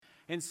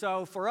And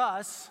so for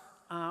us,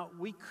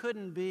 we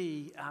couldn't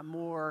be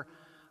more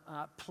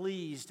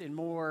pleased and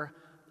more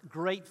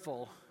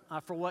grateful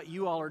for what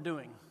you all are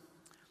doing.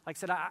 Like I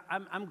said,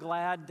 I'm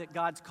glad that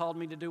God's called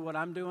me to do what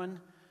I'm doing.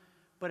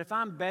 But if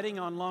I'm betting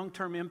on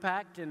long-term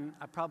impact, and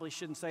I probably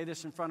shouldn't say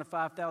this in front of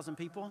 5,000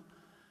 people,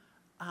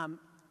 I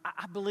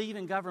believe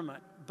in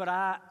government. But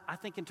I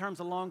think in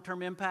terms of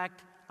long-term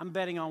impact, I'm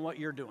betting on what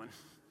you're doing.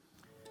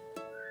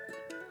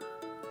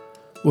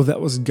 Well,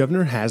 that was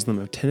Governor Haslam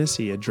of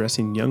Tennessee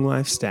addressing Young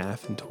Life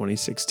staff in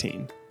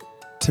 2016.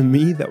 To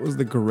me, that was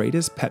the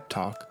greatest pep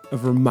talk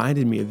of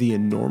reminded me of the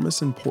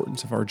enormous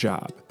importance of our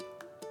job.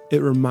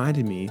 It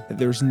reminded me that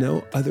there's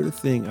no other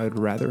thing I would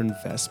rather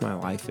invest my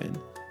life in.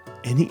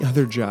 Any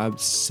other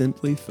job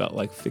simply felt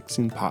like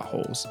fixing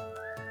potholes,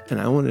 and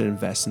I wanted to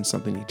invest in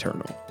something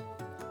eternal.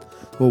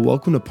 Well,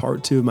 welcome to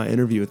part 2 of my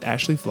interview with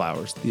Ashley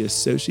Flowers, the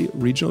Associate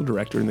Regional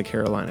Director in the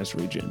Carolinas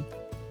region.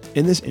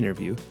 In this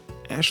interview,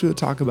 Ashley will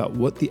talk about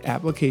what the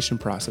application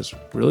process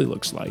really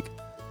looks like,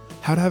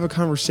 how to have a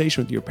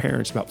conversation with your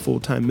parents about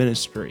full-time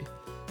ministry,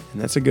 and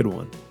that's a good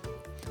one.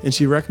 And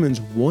she recommends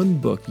one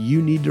book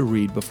you need to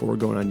read before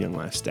going on Young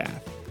Life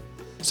staff.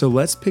 So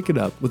let's pick it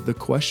up with the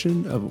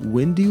question of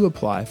when do you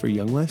apply for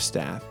Young Life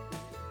staff,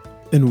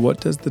 and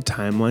what does the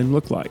timeline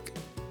look like?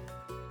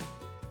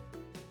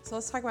 So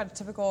let's talk about a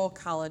typical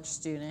college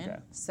student. Okay.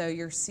 So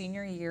your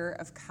senior year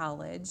of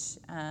college,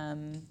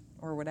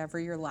 or whatever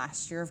your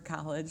last year of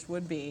college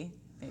would be.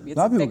 Maybe it's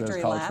a victory lap. A lot of people go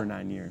to college for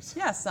 9 years.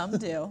 Yeah, some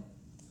do.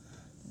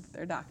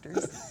 They're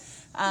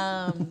doctors.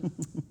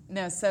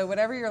 So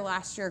whatever your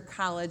last year of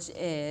college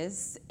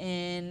is,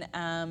 in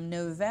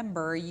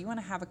November, you want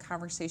to have a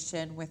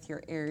conversation with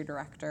your area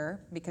director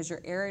because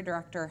your area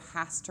director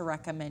has to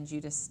recommend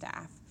you to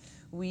staff.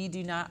 We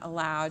do not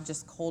allow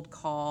just cold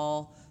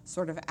call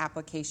sort of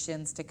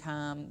applications to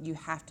come. You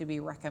have to be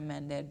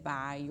recommended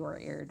by your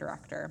area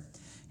director.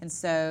 And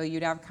so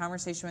you'd have a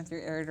conversation with your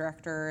area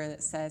director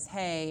that says,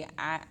 hey,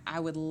 I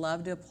would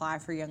love to apply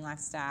for Young Life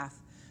staff.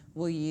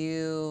 Will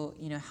you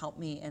help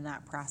me in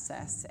that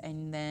process?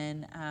 And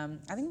then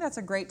I think that's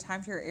a great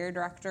time for your area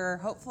director.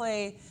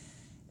 Hopefully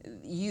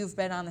you've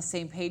been on the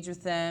same page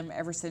with them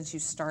ever since you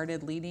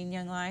started leading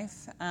Young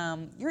Life.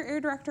 Your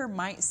area director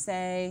might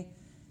say,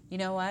 you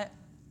know what?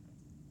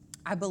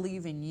 I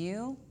believe in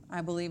you.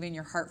 I believe in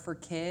your heart for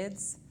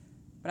kids,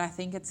 but I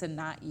think it's a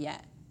not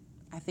yet.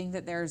 I think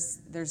that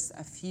there's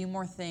a few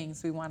more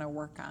things we want to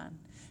work on.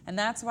 And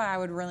that's why I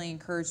would really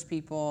encourage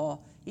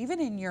people,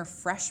 even in your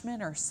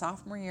freshman or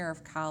sophomore year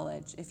of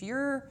college, if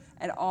you're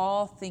at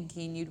all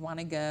thinking you'd want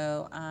to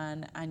go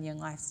on Young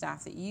Life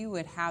staff, that you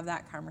would have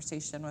that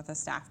conversation with a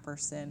staff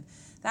person.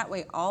 That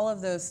way all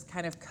of those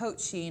kind of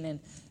coaching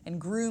and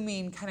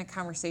grooming kind of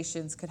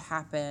conversations could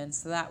happen.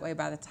 So that way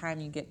by the time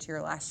you get to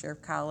your last year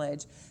of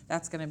college,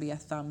 that's going to be a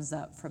thumbs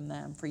up from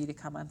them for you to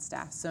come on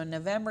staff. So in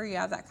November, you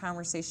have that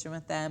conversation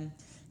with them.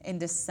 In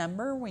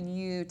December, when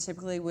you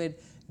typically would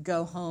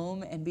go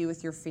home and be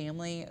with your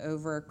family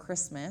over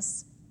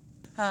Christmas,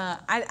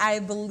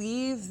 I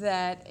believe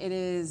that it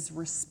is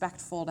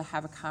respectful to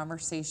have a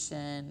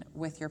conversation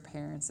with your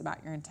parents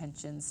about your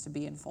intentions to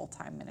be in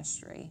full-time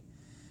ministry.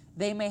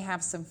 They may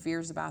have some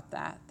fears about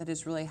that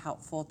is really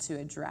helpful to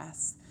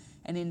address.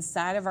 And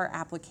inside of our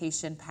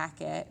application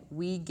packet,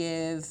 we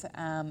give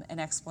an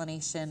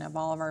explanation of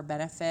all of our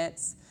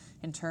benefits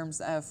in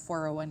terms of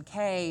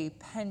 401k,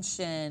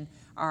 pension,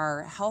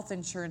 our health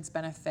insurance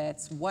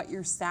benefits, what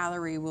your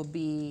salary will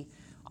be,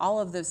 all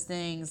of those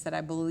things that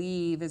I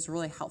believe is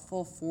really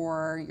helpful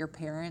for your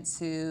parents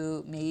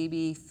who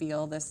maybe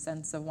feel this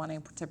sense of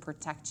wanting to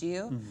protect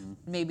you. Mm-hmm.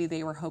 Maybe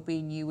they were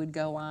hoping you would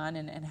go on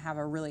and have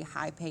a really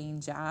high-paying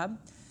job.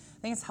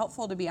 I think it's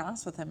helpful to be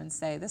honest with them and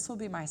say, this will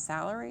be my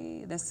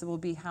salary, this will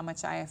be how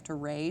much I have to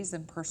raise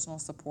in personal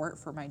support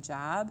for my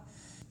job.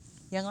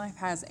 Young Life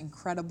has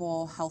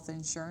incredible health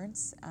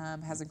insurance,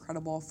 has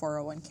incredible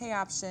 401k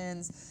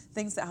options,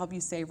 things that help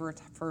you save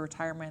for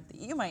retirement that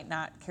you might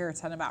not care a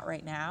ton about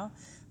right now,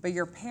 but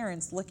your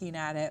parents looking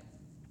at it,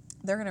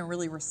 they're going to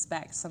really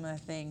respect some of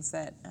the things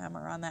that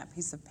are on that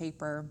piece of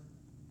paper.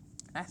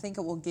 I think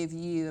it will give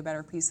you a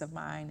better peace of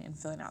mind in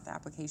filling out the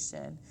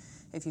application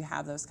if you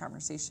have those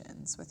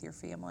conversations with your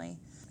family.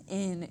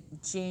 In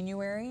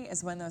January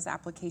is when those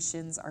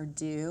applications are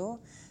due.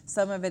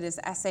 Some of it is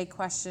essay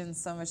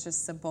questions, some of it's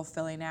just simple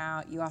filling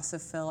out. You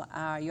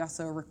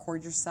also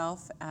record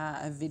yourself,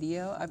 a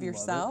video of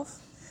yourself.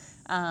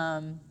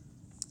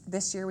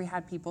 This year we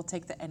had people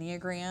take the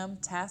Enneagram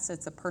test.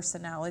 It's a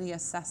personality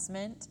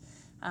assessment.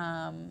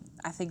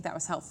 I think that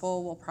was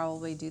helpful. We'll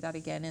probably do that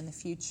again in the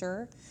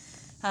future.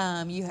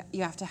 You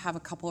have to have a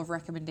couple of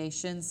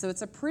recommendations. So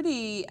it's a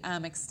pretty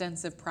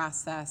extensive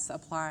process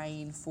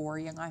applying for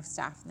Young Life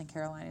staff in the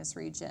Carolinas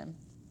region.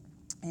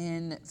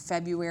 In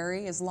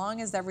February, as long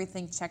as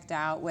everything checked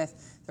out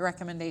with the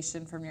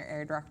recommendation from your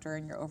area director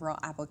and your overall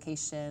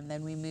application,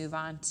 then we move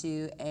on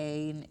to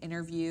an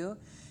interview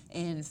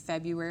in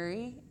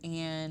February,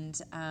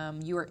 and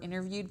you are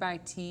interviewed by a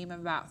team of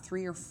about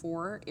 3 or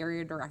 4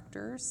 area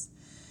directors.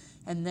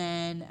 And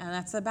then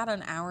that's about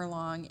an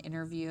hour-long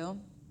interview.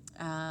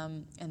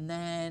 And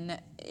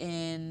then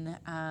in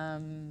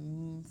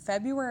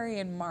February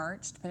and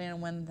March, depending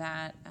on when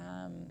that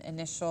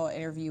initial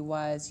interview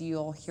was,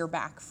 you'll hear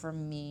back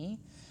from me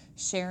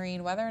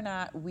sharing whether or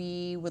not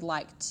we would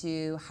like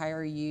to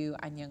hire you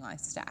on Young Life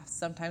staff.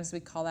 Sometimes we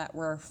call that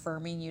we're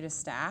affirming you to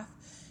staff,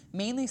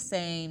 mainly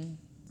saying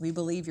we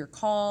believe you're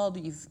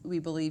called, we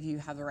believe you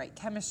have the right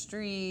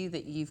chemistry,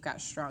 that you've got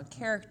strong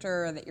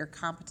character, that you're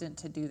competent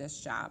to do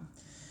this job.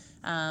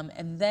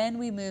 And then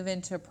we move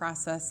into a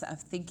process of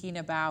thinking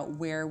about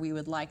where we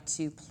would like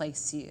to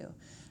place you.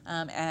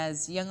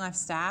 As Young Life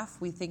staff,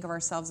 we think of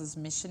ourselves as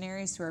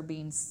missionaries who are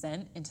being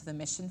sent into the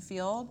mission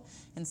field.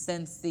 And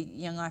since the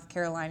Young Life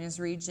Carolinas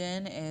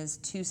region is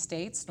 2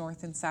 states,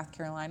 North and South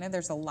Carolina,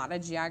 there's a lot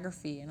of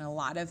geography and a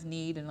lot of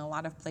need and a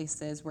lot of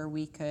places where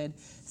we could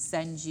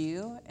send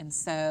you. And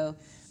so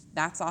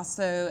that's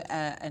also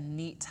a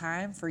neat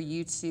time for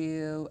you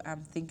to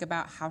think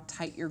about how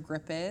tight your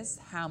grip is,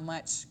 how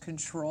much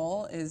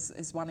control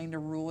is wanting to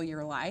rule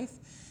your life,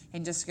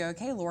 and just go,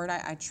 okay, Lord,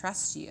 I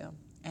trust you.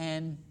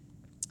 And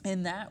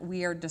in that,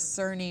 we are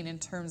discerning in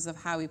terms of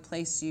how we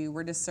place you.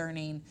 We're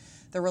discerning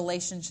the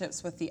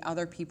relationships with the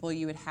other people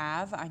you would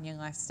have on Young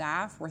Life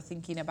staff. We're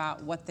thinking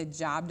about what the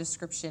job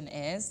description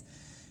is.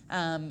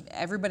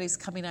 Everybody's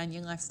coming on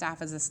Young Life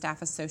staff as a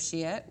staff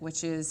associate,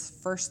 which is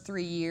first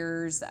 3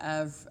 years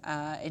of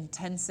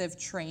intensive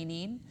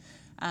training.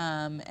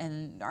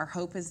 And our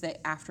hope is that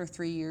after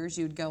 3 years,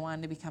 you would go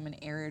on to become an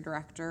area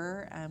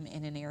director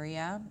in an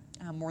area.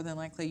 More than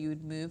likely, you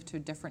would move to a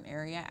different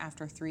area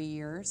after 3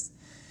 years.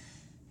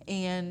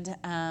 And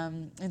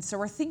so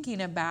we're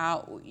thinking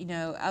about,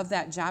 of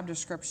that job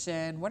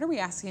description, what are we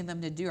asking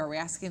them to do? Are we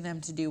asking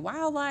them to do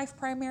wildlife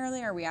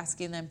primarily? Are we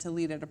asking them to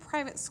lead at a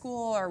private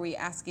school? Are we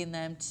asking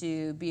them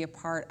to be a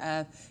part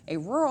of a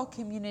rural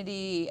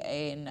community,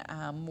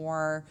 a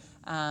more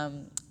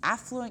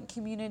affluent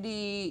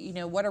community?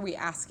 What are we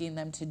asking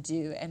them to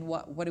do? And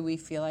what do we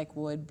feel like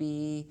would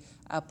be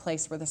a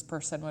place where this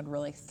person would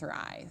really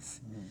thrive?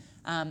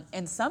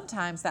 And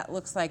sometimes that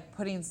looks like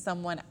putting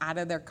someone out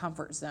of their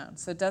comfort zone.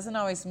 So it doesn't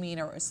always mean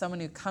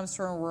someone who comes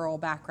from a rural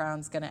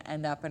background is going to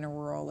end up in a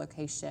rural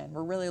location.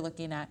 We're really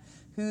looking at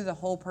who the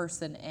whole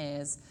person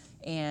is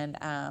and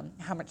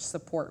how much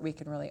support we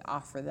can really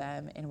offer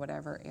them in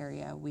whatever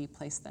area we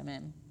place them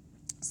in.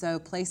 So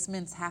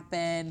placements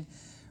happen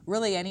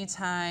really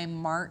anytime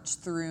March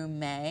through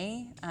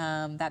May.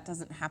 That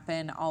doesn't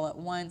happen all at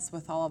once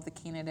with all of the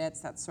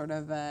candidates. That's sort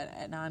of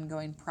an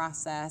ongoing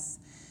process.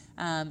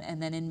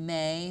 And then in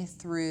May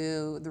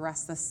through the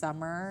rest of the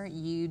summer,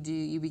 you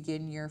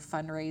begin your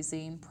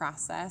fundraising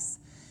process.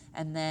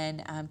 And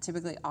then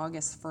typically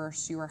August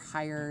 1st, you are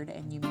hired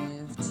and you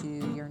move to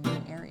your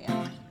new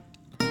area.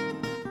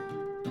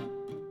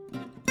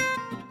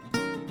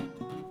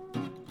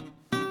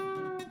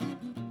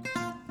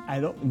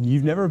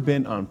 You've never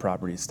been on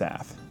property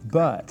staff,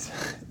 but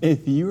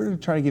if you were to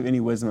try to give any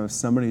wisdom of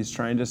somebody who's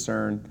trying to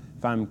discern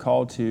if I'm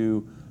called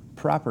to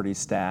property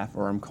staff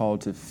or I'm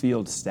called to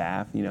field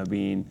staff,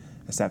 being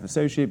a staff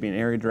associate, being an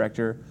area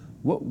director,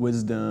 what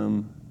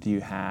wisdom do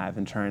you have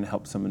in trying to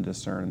help someone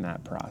discern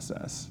that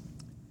process?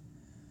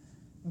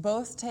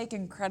 Both take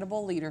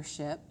incredible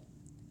leadership,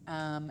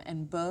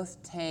 and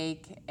both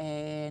take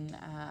an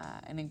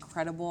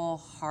incredible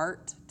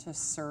heart to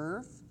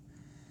serve.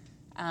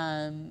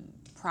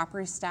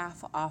 Property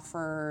staff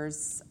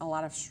offers a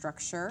lot of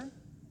structure.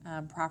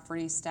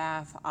 Property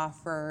staff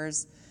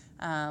offers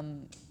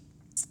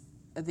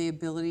the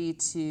ability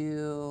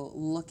to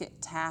look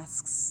at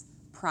tasks,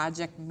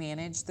 project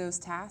manage those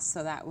tasks,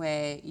 so that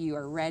way you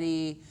are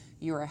ready,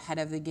 you are ahead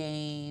of the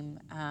game.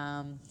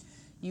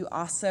 You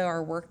also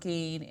are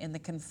working in the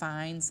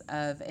confines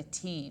of a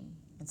team.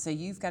 And so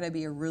you've got to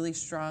be a really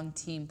strong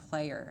team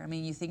player. I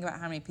mean, you think about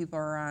how many people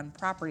are on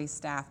property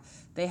staff.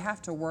 They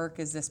have to work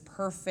as this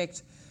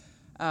perfect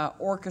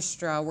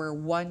orchestra where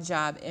one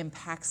job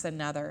impacts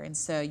another. And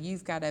so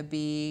you've got to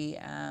be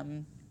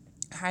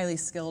highly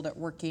skilled at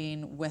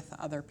working with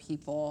other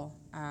people.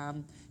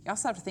 You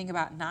also have to think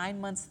about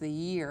 9 months of the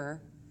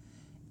year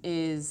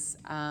is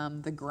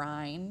the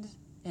grind,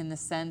 in the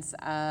sense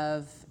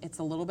of it's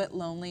a little bit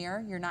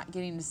lonelier. You're not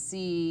getting to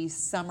see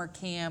summer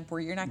camp, or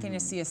you're not getting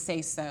to see a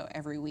say-so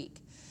every week.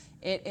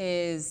 It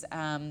is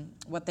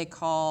what they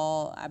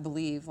call, I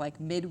believe, like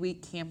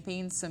midweek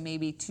camping. So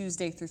maybe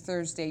Tuesday through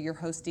Thursday, you're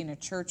hosting a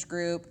church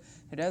group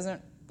who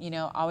doesn't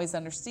always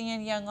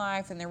understand Young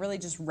Life, and they're really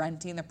just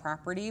renting the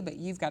property, but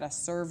you've got to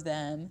serve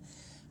them.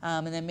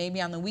 And then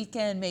maybe on the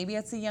weekend, maybe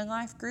it's a Young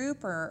Life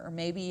group, or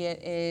maybe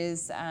it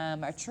is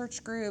a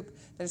church group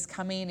that is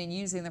coming and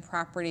using the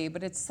property,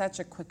 but it's such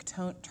a quick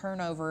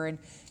turnover, and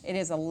it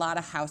is a lot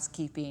of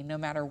housekeeping, no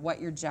matter what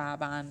your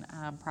job on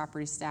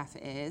property staff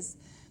is.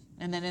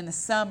 And then in the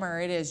summer,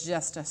 it is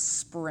just a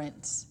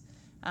sprint.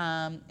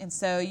 And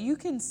so you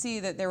can see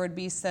that there would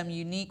be some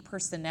unique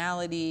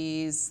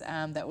personalities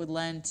that would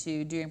lend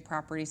to doing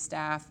property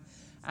staff.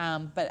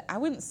 But I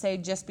wouldn't say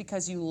just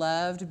because you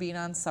loved being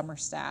on summer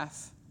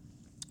staff,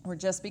 or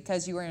just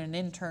because you were an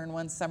intern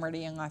one summer at a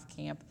Young Life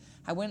camp,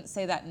 I wouldn't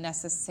say that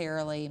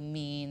necessarily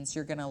means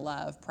you're going to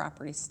love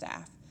property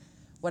staff.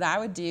 What I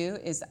would do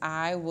is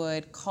I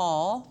would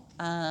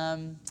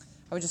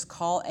just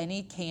call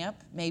any camp,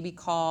 maybe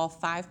call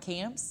 5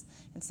 camps,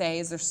 and say,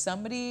 is there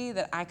somebody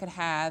that I could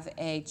have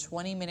a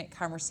 20-minute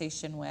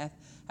conversation with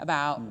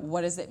about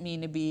what does it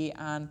mean to be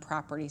on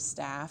property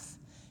staff,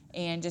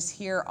 and just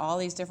hear all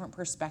these different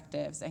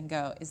perspectives and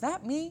go, is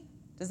that me?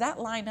 Does that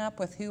line up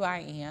with who I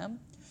am?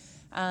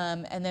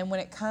 And then when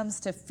it comes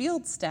to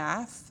field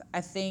staff,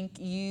 I think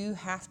you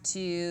have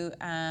to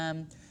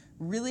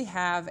really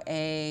have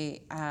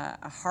a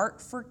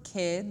heart for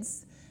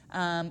kids,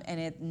 and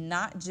it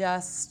not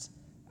just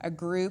a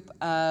group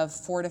of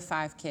 4 to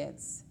 5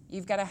 kids.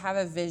 You've got to have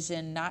a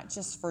vision not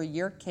just for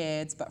your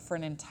kids, but for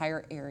an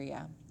entire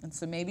area. And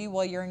so maybe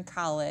while you're in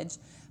college,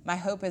 my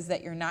hope is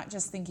that you're not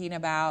just thinking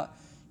about,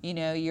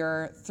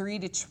 your 3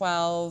 to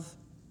 12,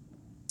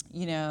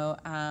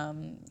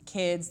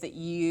 kids that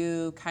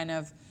you kind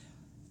of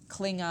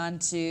cling on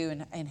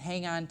to and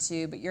hang on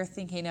to, but you're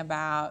thinking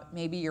about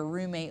maybe your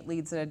roommate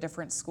leads at a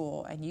different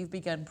school and you've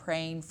begun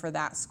praying for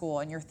that school,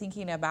 and you're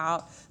thinking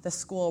about the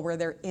school where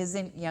there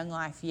isn't Young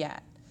Life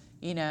yet.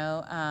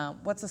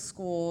 What's a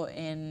school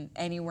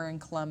anywhere in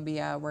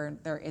Columbia where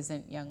there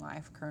isn't Young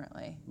Life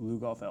currently?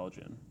 Lugolf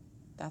Elgin.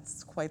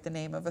 That's quite the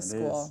name of a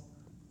school.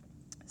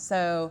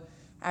 So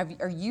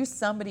are you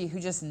somebody who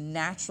just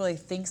naturally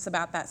thinks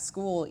about that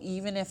school,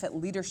 even if at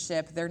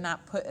leadership they're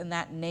not putting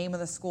that name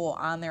of the school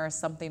on there as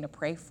something to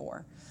pray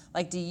for?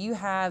 Like, do you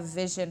have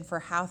vision for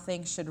how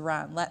things should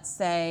run? Let's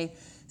say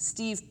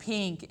Steve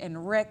Pink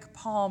and Rick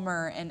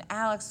Palmer and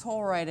Alex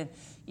Holroyd and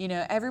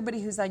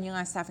everybody who's on Young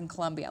Life staff in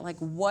Columbia. Like,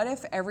 what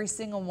if every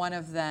single one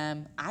of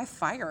them, I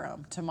fire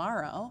them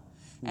tomorrow,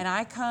 and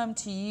I come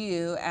to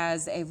you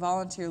as a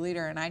volunteer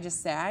leader and I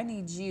just say, I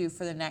need you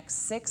for the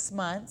next 6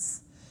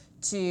 months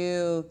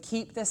to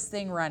keep this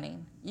thing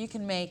running. You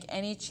can make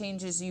any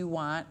changes you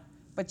want,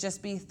 but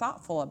just be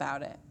thoughtful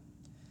about it.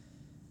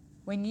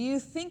 When you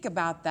think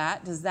about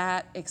that, does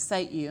that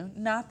excite you?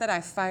 Not that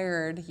I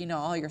fired,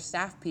 all your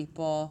staff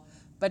people,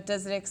 but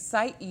does it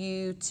excite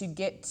you to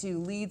get to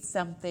lead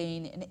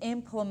something and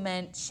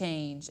implement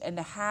change and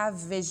to have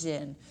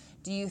vision?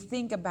 Do you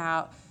think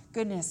about,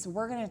 goodness,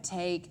 we're going to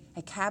take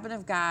a cabin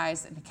of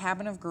guys and a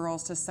cabin of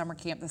girls to summer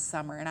camp this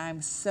summer, and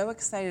I'm so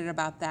excited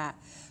about that.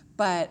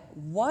 But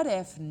what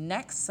if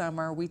next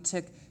summer we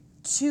took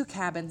 2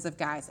 cabins of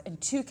guys and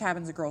 2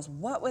 cabins of girls?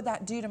 What would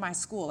that do to my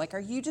school? Like, are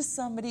you just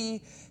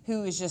somebody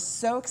who is just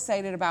so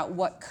excited about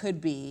what could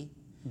be,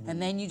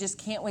 and then you just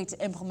can't wait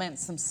to implement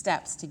some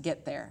steps to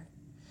get there?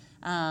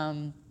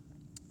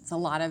 It's a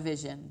lot of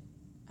vision.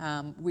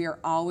 We are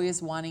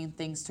always wanting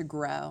things to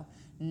grow,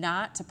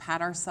 not to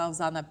pat ourselves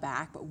on the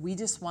back, but we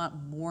just want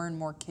more and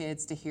more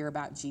kids to hear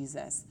about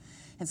Jesus.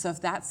 And so if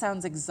that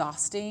sounds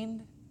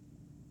exhausting,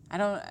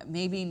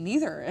 maybe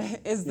neither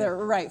is the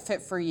right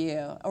fit for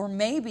you. Or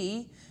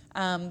maybe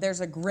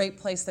there's a great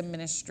place in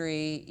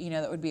ministry,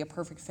 that would be a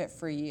perfect fit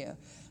for you.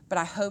 But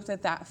I hope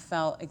that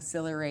felt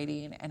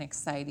exhilarating and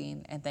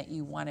exciting, and that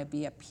you want to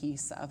be a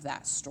piece of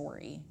that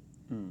story.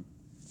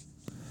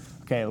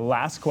 Okay,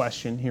 last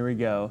question. Here we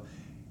go.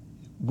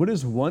 What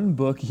is one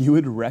book you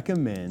would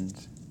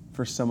recommend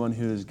for someone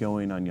who is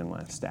going on Young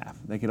Life staff?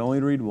 They could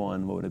only read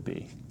one. What would it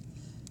be?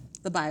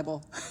 The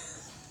Bible.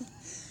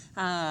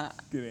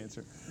 Good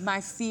answer.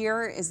 My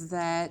fear is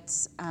that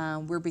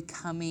we're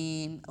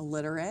becoming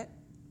illiterate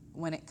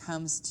when it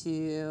comes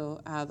to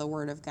the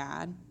Word of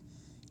God.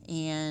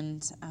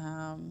 And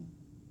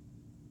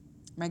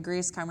my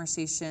greatest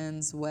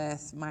conversations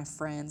with my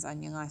friends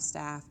on Young Life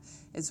staff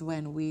is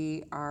when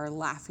we are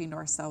laughing to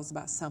ourselves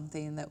about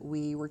something that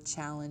we were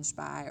challenged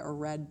by or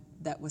read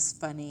that was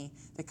funny,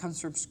 that comes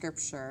from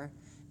Scripture,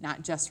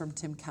 not just from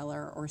Tim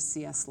Keller or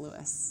C.S.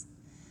 Lewis.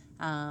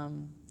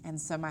 And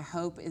so my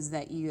hope is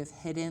that you have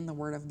hidden the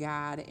Word of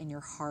God in your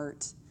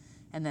heart,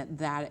 and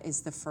that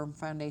is the firm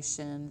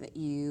foundation that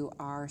you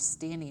are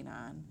standing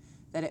on,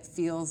 that it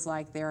feels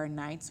like there are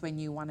nights when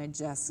you want to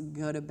just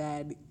go to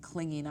bed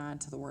clinging on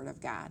to the Word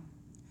of God.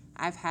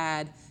 I've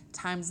had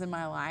times in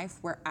my life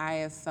where I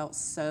have felt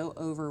so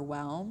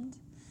overwhelmed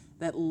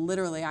that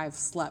literally I've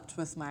slept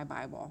with my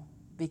Bible,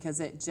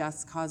 because it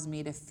just caused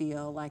me to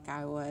feel like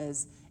I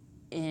was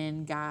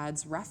in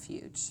God's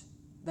refuge,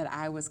 that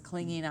I was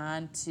clinging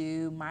on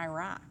to my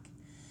rock.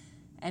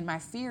 And my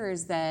fear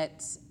is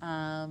that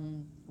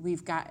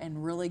we've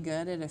gotten really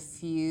good at a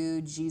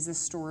few Jesus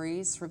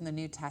stories from the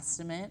New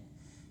Testament,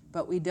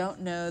 but we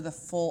don't know the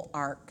full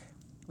arc.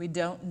 We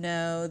don't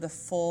know the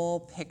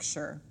full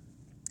picture.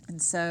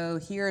 And so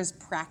here's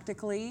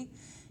practically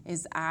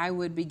is I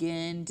would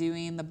begin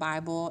doing the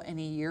Bible in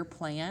a year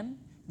plan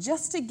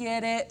just to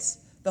get it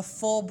the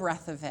full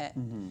breadth of it.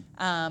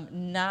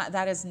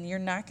 You're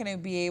not going to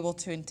be able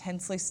to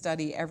intensely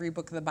study every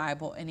book of the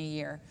Bible in a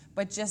year,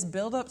 but just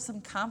build up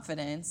some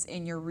confidence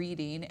in your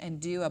reading and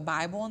do a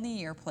Bible in the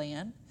year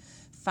plan.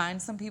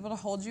 Find some people to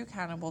hold you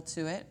accountable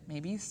to it.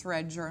 Maybe you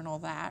thread journal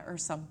that or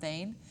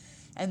something.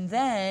 And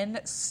then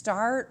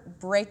start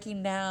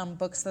breaking down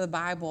books of the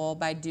Bible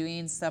by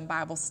doing some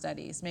Bible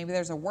studies. Maybe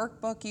there's a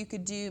workbook you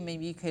could do.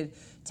 Maybe you could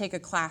take a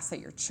class at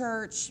your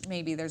church.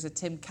 Maybe there's a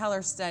Tim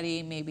Keller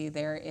study. Maybe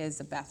there is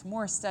a Beth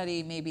Moore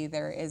study. Maybe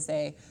there is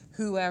a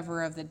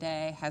whoever of the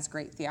day has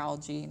great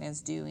theology and is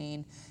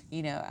doing,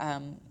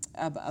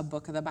 a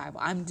book of the Bible.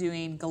 I'm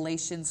doing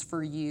Galatians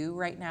for You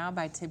right now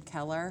by Tim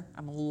Keller.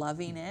 I'm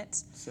loving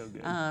it. So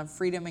good.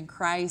 Freedom in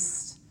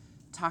Christ,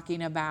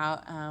 talking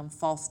about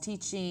false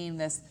teaching,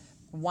 this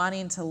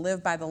wanting to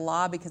live by the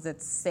law because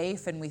it's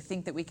safe and we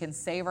think that we can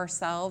save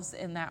ourselves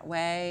in that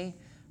way.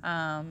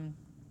 And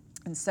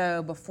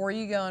so before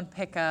you go and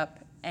pick up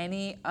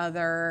any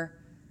other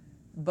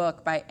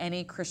book by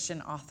any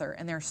Christian author,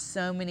 and there's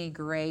so many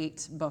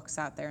great books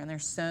out there, and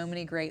there's so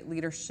many great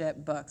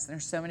leadership books, and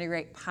there's so many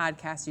great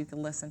podcasts you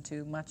can listen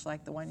to, much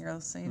like the one you're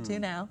listening to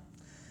now.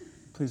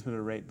 Please put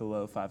a rate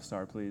below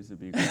 5-star, please. It'd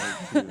be great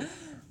too.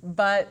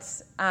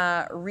 But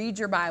read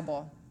your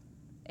Bible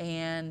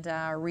and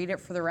read it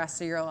for the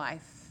rest of your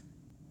life.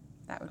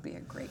 That would be a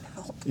great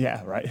help.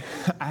 Yeah, right.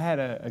 I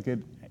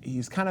had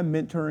he's kind of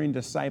mentoring,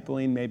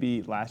 discipling,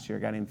 maybe last year,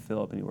 a guy named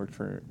Philip, and he worked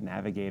for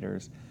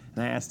Navigators.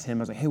 And I asked him,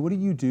 I was like, hey, what do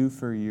you do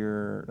for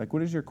what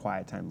does your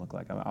quiet time look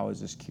like? I was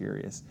just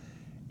curious.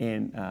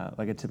 And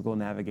like a typical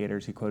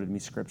Navigators, he quoted me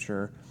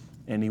scripture.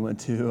 And he went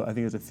to, I think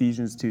it was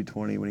Ephesians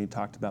 2:20, when he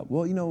talked about,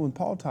 when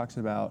Paul talks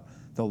about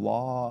the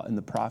law and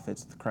the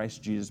prophets,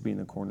 Christ Jesus being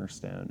the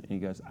cornerstone, and he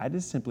goes, I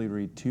just simply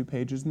read 2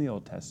 pages in the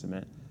Old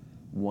Testament,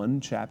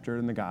 1 chapter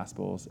in the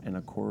Gospels, and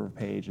a quarter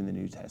page in the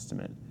New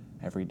Testament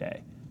every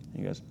day. And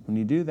he goes, when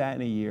you do that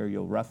in a year,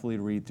 you'll roughly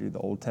read through the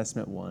Old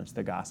Testament once,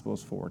 the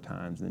Gospels 4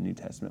 times, and the New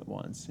Testament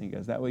once. And he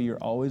goes, that way you're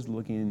always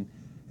looking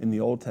in the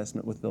Old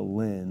Testament with the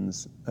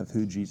lens of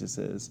who Jesus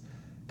is.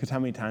 Because how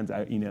many times,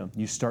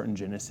 you start in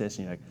Genesis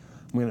and you're like,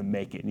 I'm going to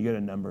make it. And you go to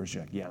Numbers,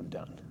 you're like, yeah, I'm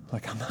done.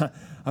 Like,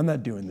 I'm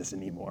not doing this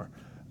anymore.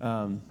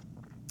 And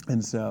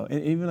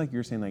even like you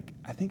were saying, like,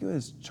 I think it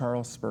was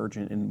Charles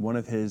Spurgeon in one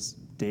of his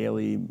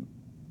daily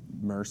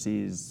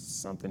mercies,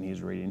 something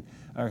he's reading,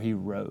 or he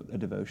wrote a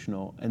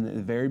devotional. And at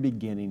the very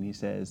beginning, he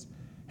says,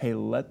 hey,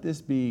 let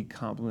this be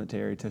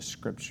complementary to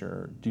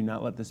Scripture. Do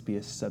not let this be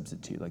a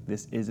substitute. Like,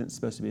 this isn't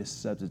supposed to be a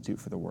substitute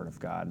for the Word of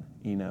God.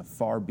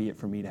 Far be it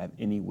for me to have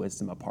any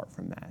wisdom apart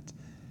from that.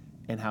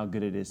 And how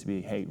good it is to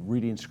be, hey,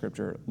 reading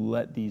Scripture,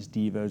 let these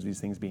devos, these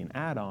things be an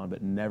add-on,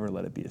 but never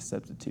let it be a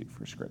substitute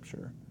for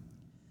Scripture.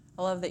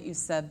 I love that you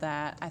said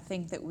that. I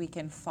think that we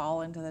can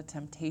fall into the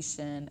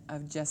temptation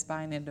of just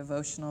buying a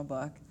devotional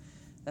book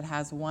that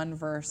has one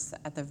verse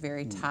at the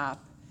very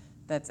top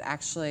that's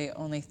actually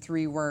only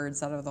 3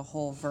 words out of the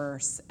whole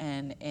verse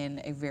and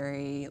in a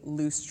very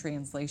loose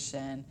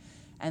translation,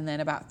 and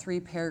then about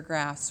 3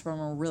 paragraphs from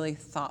a really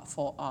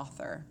thoughtful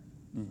author.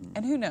 Mm-hmm.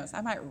 And who knows,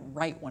 I might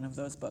write one of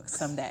those books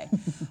someday.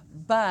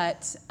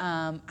 But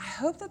I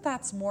hope that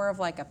that's more of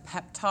like a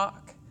pep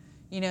talk.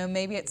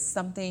 Maybe it's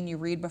something you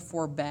read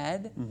before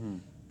bed. Mm-hmm.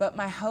 But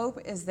my hope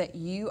is that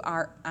you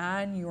are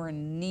on your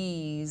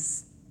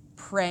knees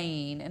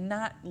praying, and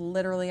not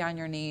literally on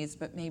your knees,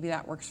 but maybe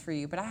that works for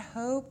you. But I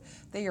hope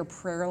that your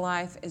prayer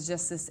life is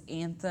just this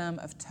anthem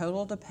of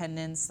total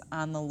dependence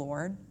on the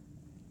Lord,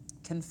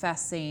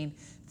 confessing,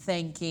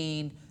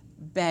 thanking,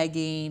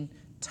 begging,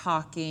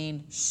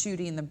 talking,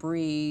 shooting the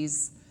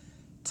breeze,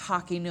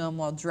 talking to him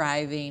while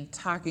driving,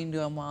 talking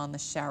to him while in the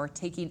shower,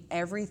 taking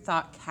every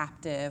thought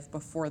captive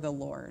before the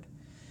Lord.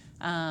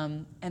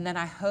 And then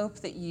I hope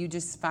that you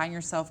just find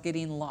yourself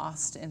getting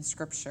lost in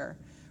Scripture,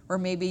 or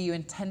maybe you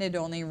intended to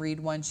only read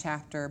 1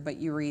 chapter, but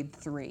you read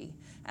 3.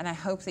 And I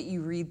hope that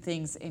you read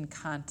things in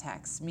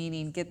context,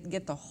 meaning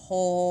get the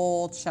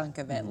whole chunk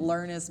of it. Mm-hmm.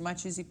 Learn as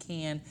much as you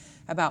can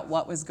about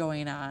what was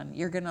going on.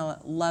 You're going to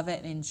love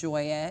it and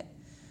enjoy it.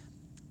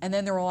 And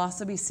then there will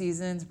also be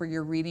seasons where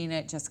you're reading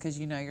it just because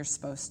you know you're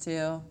supposed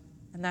to,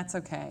 and that's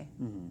okay.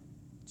 Mm-hmm.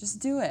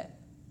 Just do it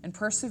and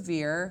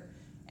persevere,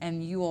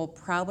 and you will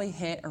probably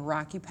hit a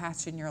rocky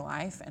patch in your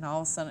life, and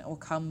all of a sudden it will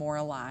come more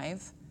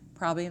alive.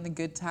 Probably in the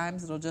good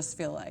times, it'll just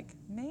feel like,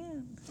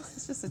 man, this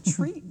is just a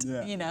treat,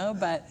 yeah.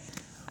 But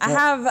I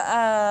have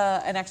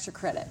an extra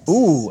credit.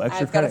 Ooh,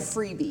 extra I've credit. I've got a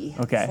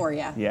freebie for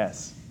you.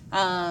 Yes.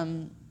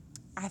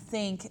 I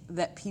think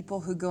that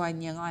people who go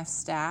on Young Life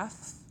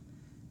staff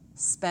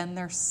spend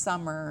their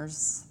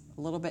summers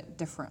a little bit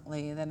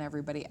differently than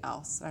everybody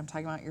else. I'm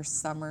talking about your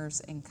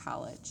summers in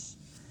college.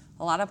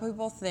 A lot of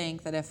people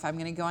think that if I'm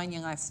going to go on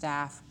Young Life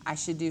staff, I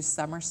should do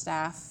summer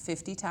staff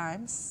 50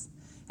 times.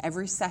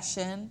 Every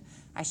session,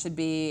 I should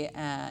be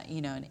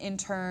an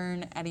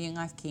intern at a Young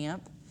Life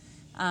camp.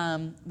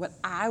 What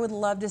I would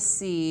love to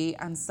see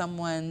on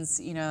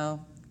someone's,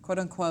 quote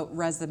unquote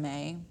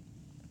resume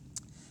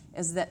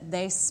is that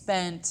they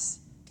spent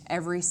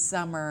every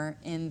summer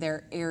in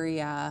their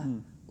area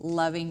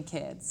loving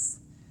kids,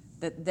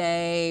 that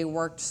they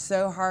worked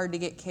so hard to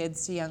get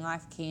kids to Young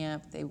Life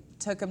Camp. They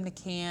took them to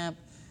camp,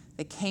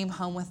 they came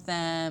home with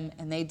them,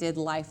 and they did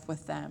life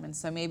with them. And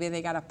so maybe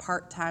they got a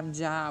part-time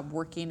job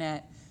working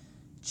at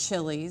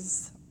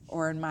Chili's,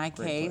 or in my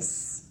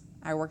case,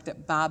 I worked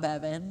at Bob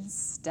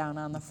Evans down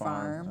on the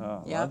farm.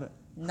 Oh, Yep. love it.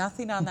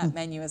 Nothing on that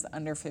menu is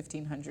under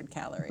 1,500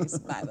 calories,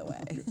 by the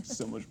way.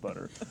 So much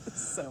butter.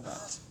 So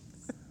much.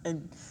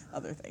 And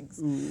other things.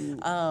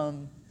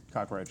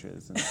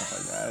 Cockroaches and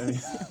stuff like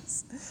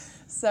that.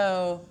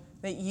 So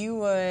that you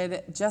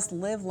would just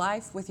live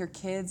life with your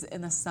kids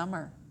in the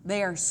summer.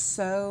 They are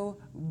so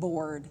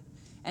bored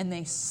and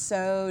they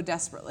so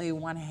desperately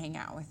want to hang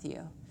out with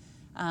you.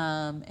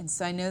 And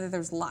so I know that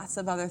there's lots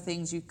of other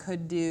things you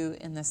could do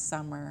in the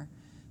summer,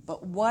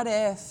 but what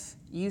if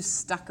you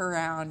stuck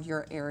around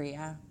your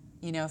area?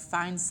 You know,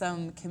 find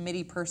some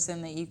committee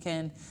person that you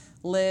can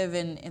live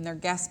in their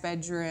guest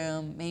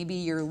bedroom. Maybe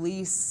your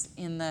lease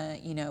in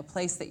the,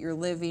 place that you're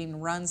living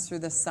runs through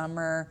the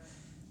summer.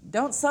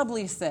 Don't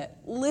sublease it.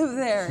 Live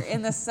there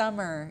in the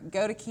summer.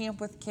 Go to camp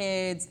with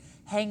kids.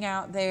 Hang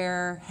out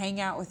there. Hang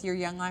out with your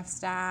Young Life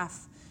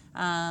staff.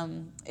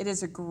 It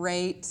is a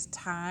great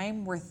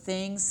time where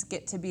things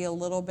get to be a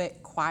little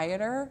bit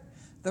quieter.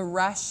 The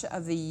rush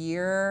of the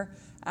year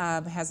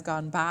has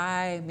gone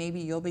by. Maybe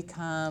you'll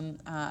become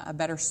a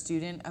better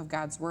student of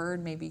God's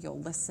Word. Maybe you'll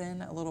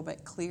listen a little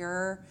bit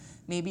clearer.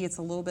 Maybe it's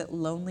a little bit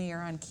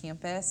lonelier on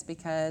campus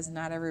because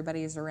not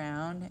everybody is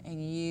around,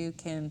 and you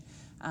can,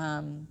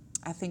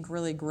 I think,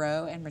 really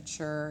grow and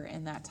mature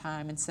in that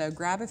time. And so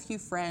grab a few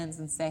friends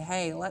and say,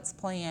 hey, let's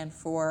plan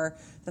for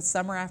the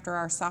summer after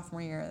our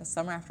sophomore year, the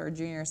summer after our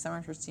junior year, summer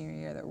after senior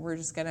year, that we're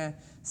just going to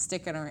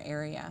stick in our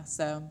area.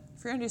 So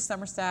if you're going to do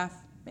summer staff,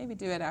 maybe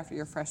do it after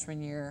your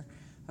freshman year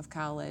of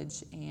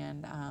college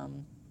and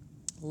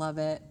love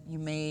it. You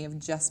may have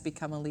just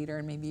become a leader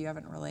and maybe you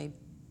haven't really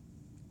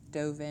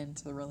dove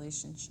into the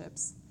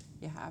relationships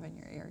you have in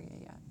your area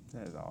yet.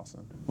 That is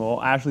awesome.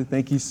 Well, Ashley,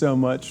 thank you so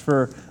much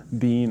for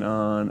being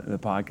on the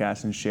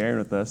podcast and sharing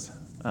with us.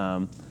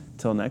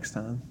 Till next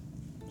time.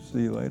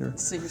 See you later.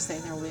 So you're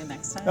saying there will be a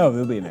next time? Oh,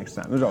 there'll be a next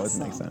time. There's always a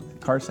next time.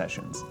 Car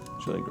sessions.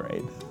 It's really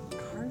great.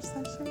 Car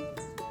sessions?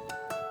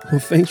 Well,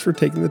 thanks for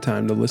taking the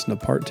time to listen to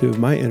part 2 of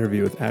my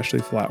interview with Ashley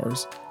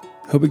Flowers.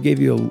 Hope it gave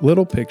you a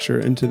little picture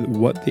into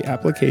what the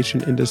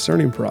application and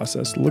discerning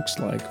process looks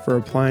like for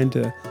applying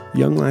to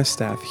Young Life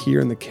staff here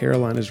in the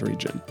Carolinas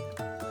region.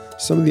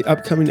 Some of the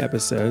upcoming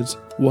episodes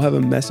will have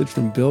a message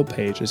from Bill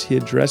Page as he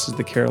addresses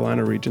the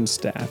Carolina region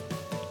staff,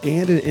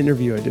 and an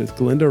interview I did with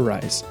Glenda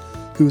Rice,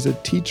 who is a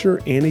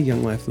teacher and a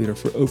Young Life leader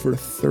for over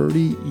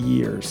 30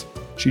 years.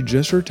 She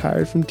just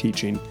retired from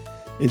teaching,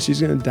 and she's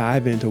going to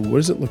dive into what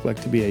does it look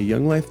like to be a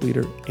Young Life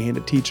leader and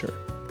a teacher.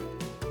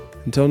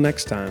 Until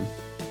next time,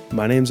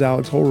 my name's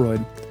Alex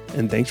Holroyd,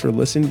 and thanks for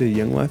listening to the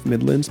Young Life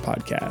Midlands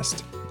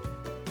podcast.